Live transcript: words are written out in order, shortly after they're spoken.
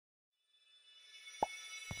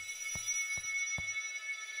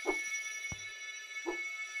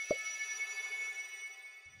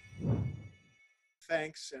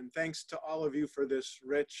thanks, and thanks to all of you for this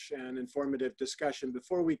rich and informative discussion.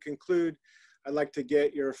 Before we conclude, I'd like to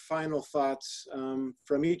get your final thoughts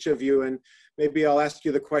from each of you, and maybe I'll ask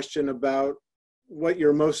you the question about what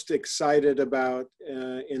you're most excited about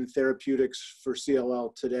in therapeutics for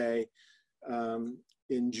CLL today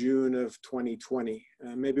in June of 2020.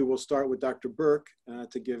 Maybe we'll start with Dr. Burke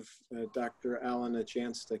to give Dr. Allan a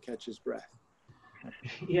chance to catch his breath.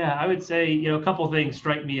 Yeah, I would say, a couple of things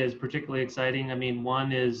strike me as particularly exciting. I mean,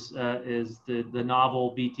 one is the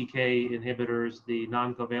novel BTK inhibitors, the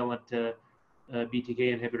non-covalent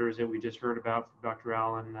BTK inhibitors that we just heard about from Dr.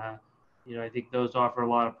 Allan. I think those offer a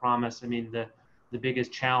lot of promise. I mean, the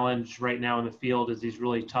biggest challenge right now in the field is these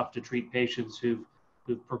really tough to treat patients who've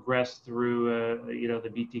progressed through, the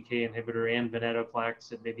BTK inhibitor and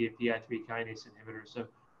venetoclax and maybe a PI3 kinase inhibitor. So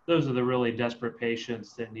those are the really desperate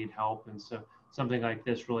patients that need help. And so something like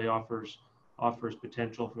this really offers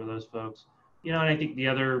potential for those folks. And I think the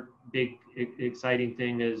other big exciting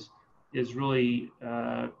thing is really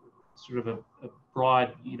sort of a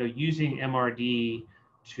broad, using MRD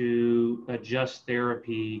to adjust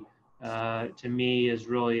therapy to me is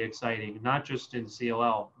really exciting, not just in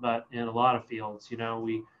CLL, but in a lot of fields.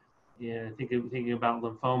 Thinking about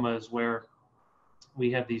lymphomas, where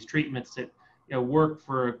we have these treatments that work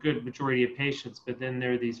for a good majority of patients, but then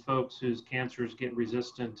there are these folks whose cancers get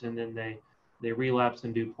resistant and then they relapse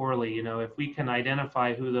and do poorly. If we can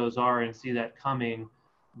identify who those are and see that coming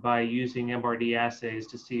by using MRD assays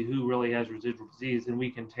to see who really has residual disease, then we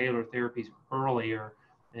can tailor therapies earlier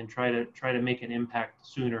and try to make an impact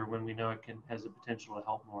sooner when we know it has the potential to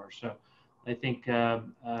help more. So I think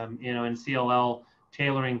in CLL,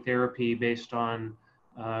 tailoring therapy based on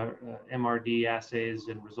MRD assays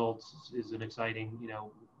and results is an exciting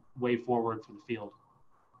way forward for the field.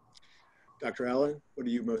 Dr. Allan, what are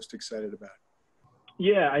you most excited about?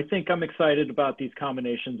 Yeah, I think I'm excited about these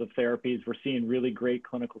combinations of therapies. We're seeing really great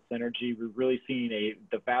clinical synergy. We're really seeing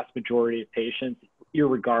the vast majority of patients,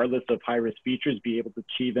 irregardless of high-risk features, be able to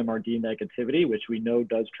achieve MRD negativity, which we know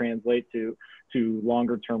does translate to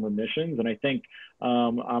longer-term remissions. And I think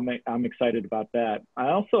I'm excited about that. I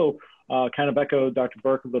also kind of echo Dr.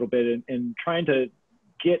 Burke a little bit in trying to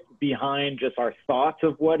get behind just our thoughts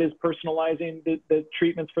of what is personalizing the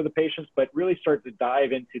treatments for the patients, but really start to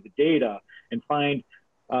dive into the data and find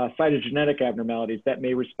cytogenetic abnormalities that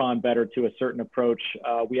may respond better to a certain approach.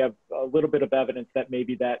 We have a little bit of evidence that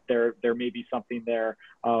maybe there may be something there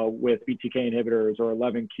with BTK inhibitors or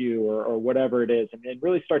 11q or whatever it is, and then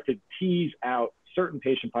really start to tease out certain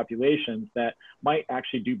patient populations that might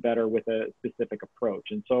actually do better with a specific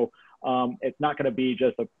approach. And so it's not going to be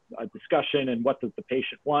just a discussion and what does the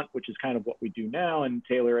patient want, which is kind of what we do now, and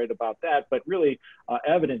tailor it about that, but really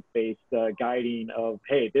evidence-based guiding of,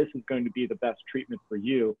 hey, this is going to be the best treatment for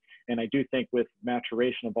you. And I do think with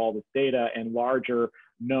maturation of all this data and larger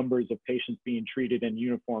numbers of patients being treated in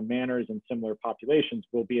uniform manners in similar populations,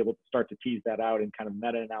 we'll be able to start to tease that out in kind of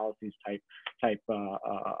meta-analyses type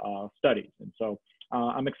studies. And so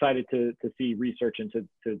I'm excited to see research into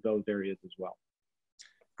those areas as well.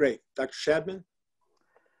 Great. Dr. Shadman?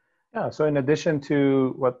 Yeah, so in addition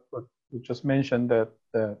to what we just mentioned, that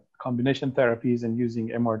the combination therapies and using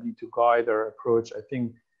MRD to guide our approach, I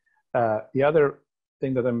think the other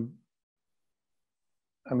thing that I'm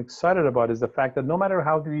excited about is the fact that no matter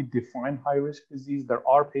how we define high-risk disease, there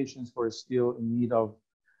are patients who are still in need of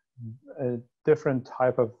a different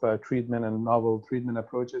type of treatment and novel treatment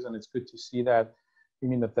approaches, and it's good to see that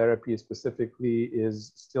immunotherapy specifically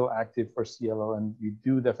is still active for CLL, and we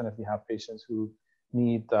do definitely have patients who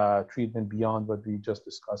need treatment beyond what we just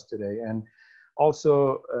discussed today. And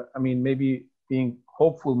also, maybe being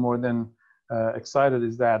hopeful more than excited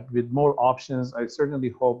is that with more options, I certainly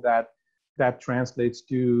hope that translates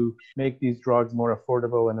to make these drugs more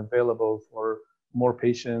affordable and available for more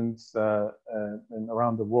patients and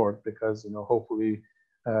around the world, because hopefully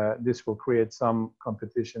this will create some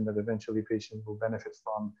competition that eventually patients will benefit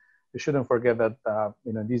from. We shouldn't forget that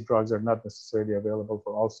these drugs are not necessarily available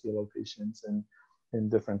for all CLL patients in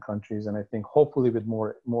different countries, and I think hopefully with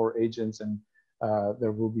more agents, and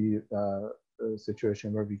there will be a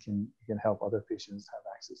situation where we can help other patients have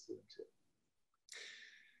access to them too.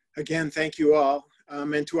 Again, thank you all.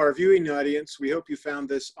 And to our viewing audience, we hope you found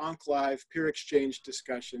this OncLive peer exchange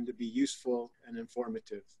discussion to be useful and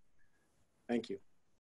informative. Thank you.